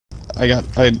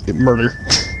I murder.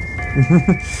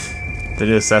 The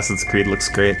new Assassin's Creed looks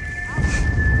great.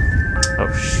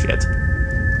 Oh shit.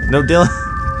 No, Dylan.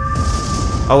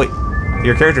 Oh wait,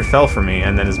 your character fell for me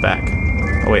and then is back.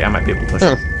 Oh wait, I might be able to push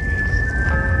him.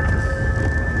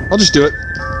 I'll just do it.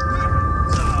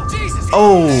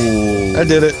 Oh! I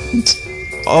did it.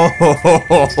 Oh!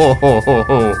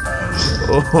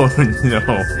 Oh no!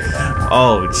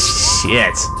 Oh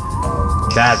shit!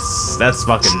 That's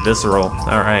fucking visceral.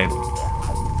 All right.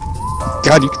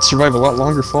 God, you could survive a lot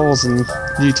longer falls in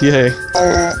GTA.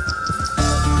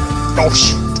 Oh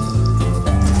shit!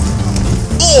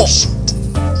 Oh shit!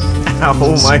 Ow,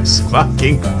 my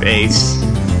fucking face!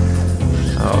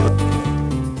 Oh.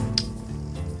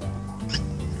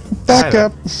 Back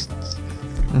up.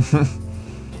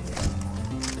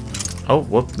 Oh,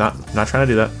 whoop! Not trying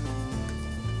to do that.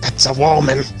 That's a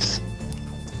woman.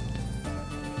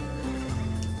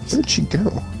 Where'd she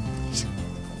go?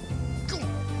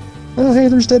 Oh, hey,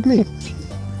 there's dead meat.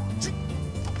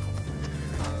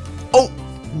 Oh!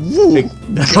 Woo.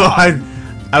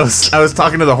 I was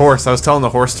talking to the horse. I was telling the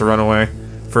horse to run away.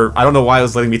 I don't know why I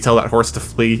was letting me tell that horse to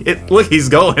flee. Look, he's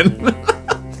going.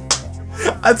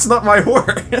 That's not my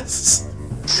horse.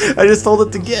 I just told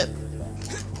it to get.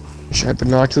 Wish I had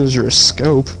binoculars or a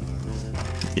scope.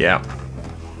 Yeah.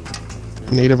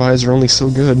 Native eyes are only so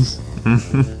good.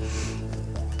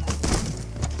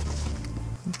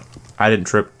 I didn't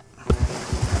trip.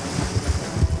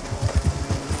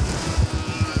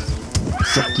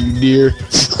 Fuck you, deer.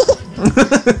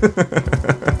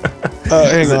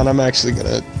 Hang on, I'm actually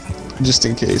gonna, just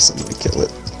in case, I'm gonna kill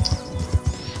it.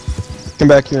 Come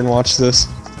back here and watch this.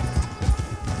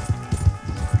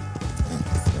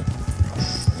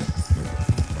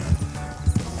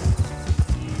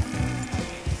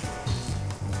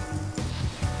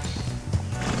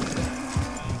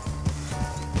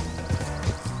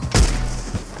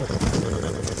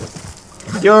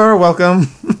 You're welcome.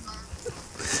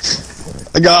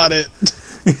 I got it.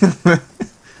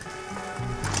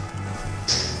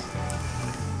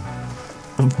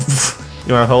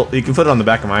 You want to hold? You can put it on the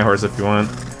back of my horse if you want.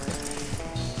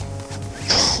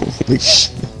 Holy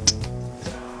shit.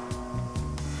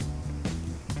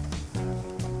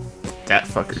 That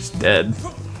fucker's dead.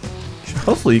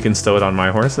 Hopefully you can stow it on my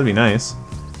horse. That'd be nice.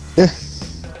 Yeah.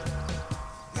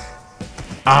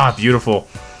 Ah, beautiful.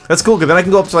 That's cool, because then I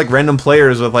can go up to like random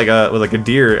players with like a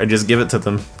deer and just give it to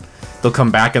them. They'll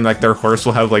come back and like their horse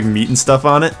will have like meat and stuff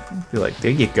on it. Be like,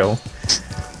 there you go.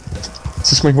 Is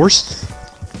this my horse?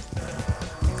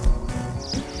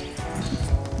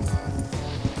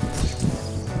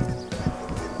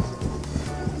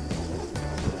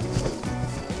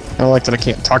 I don't like that I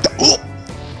can't talk to. Oh!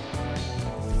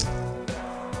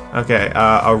 Okay,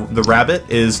 the rabbit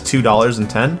is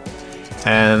 $2.10,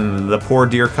 and the poor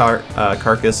deer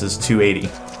carcass is $2.80.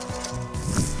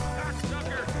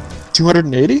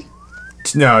 280?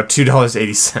 No,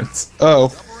 $2.80.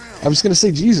 Oh, I was gonna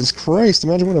say, Jesus Christ!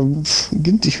 Imagine what a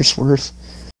good deer's worth.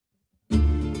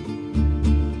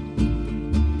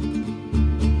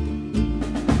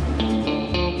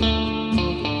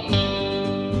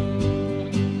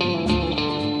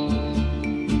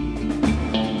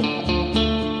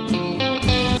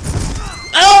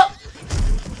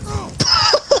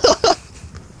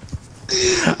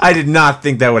 I did not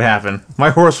think that would happen. My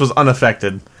horse was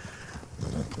unaffected.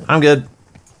 I'm good.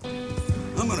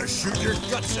 I'm gonna shoot your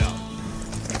guts out.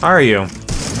 Are you?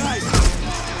 Nice.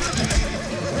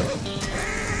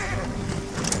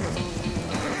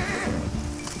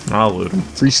 I'll loot him.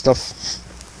 Free stuff.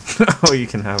 Oh, you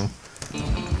can have him.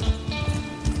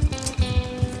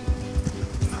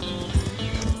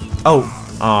 Oh,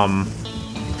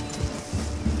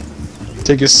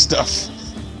 Take his stuff.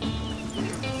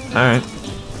 alright.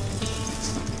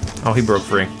 Oh, he broke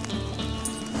free.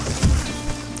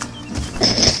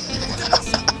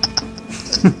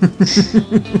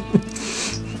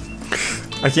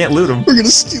 I can't loot him. We're gonna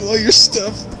steal all your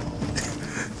stuff.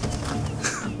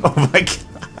 Oh my god.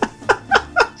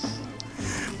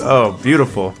 Oh,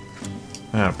 beautiful.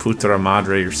 Ah, puta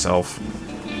madre yourself.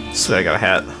 Sweet, I got a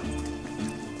hat.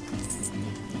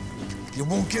 You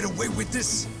won't get away with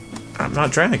this. I'm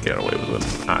not trying to get away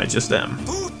with it. I just am.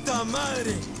 Puta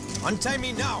madre. Untie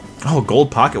me now. Oh,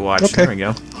 gold pocket watch. Okay. There we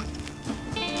go.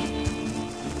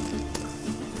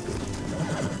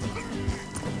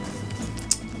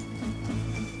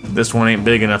 This one ain't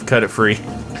big enough. Cut it free.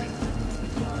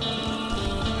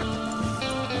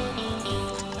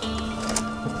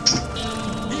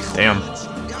 Damn.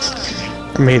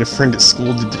 I made a friend at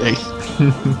school today.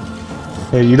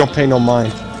 Hey, you don't pay no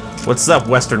mind. What's up,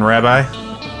 Western Rabbi?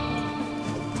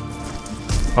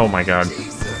 Oh my god.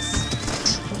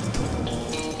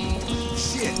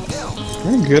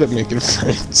 I'm good at making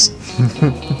friends.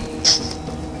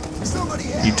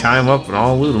 You tie him up and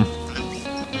I'll loot him.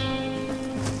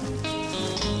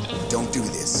 Don't do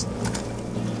this.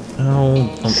 Oh,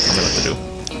 tell me what to do.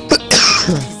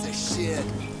 Piece of shit.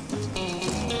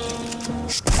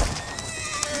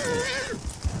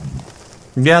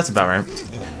 Yeah, that's about right.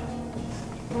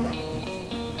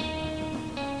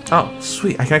 Oh,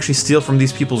 sweet. I can actually steal from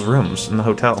these people's rooms in the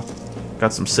hotel.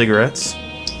 Got some cigarettes.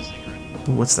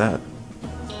 Ooh, what's that?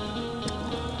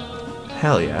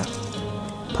 Hell yeah.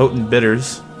 Potent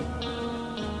bitters.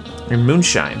 And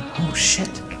moonshine. Oh,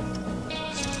 shit.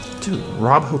 Dude,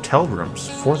 rob hotel rooms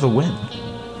for the win.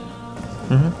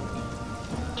 Mm-hmm.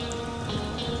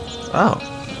 Oh.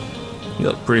 You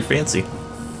look pretty fancy.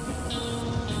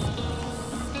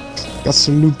 Got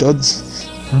some new duds.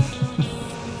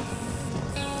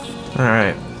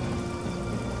 Alright.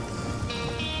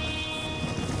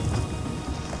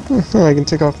 Oh, I can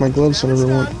take off my gloves whenever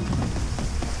I want.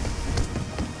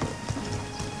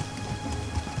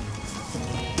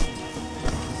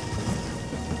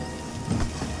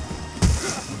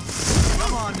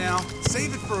 Come on now.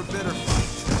 Save it for a better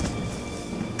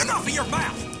fight. Enough of your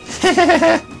mouth.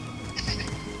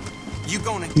 You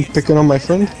gonna You get picking on my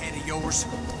friend? that head of yours?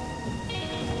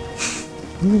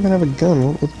 I don't even have a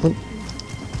gun. What?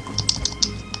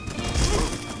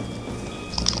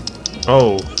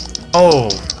 Oh. Oh.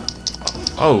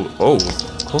 Oh. Oh.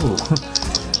 Oh.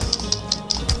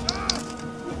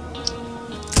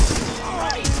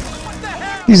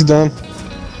 He's done.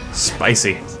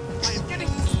 Spicy.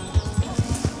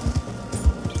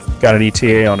 Got an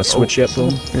ETA on a switch yet,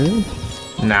 Boom? Yeah.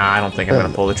 Nah, I don't think I'm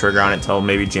gonna pull the trigger on it until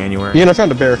maybe January. Ian, I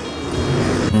found a bear.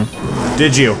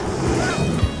 Did you?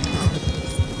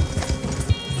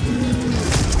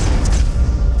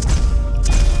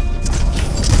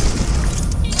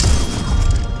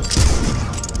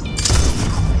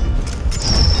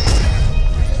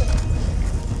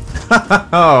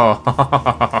 Oh.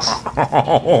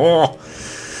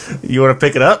 You want to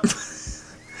pick it up?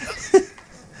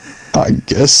 I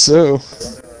guess so.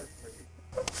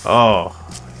 Oh.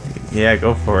 Yeah,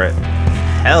 go for it.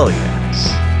 Hell yeah.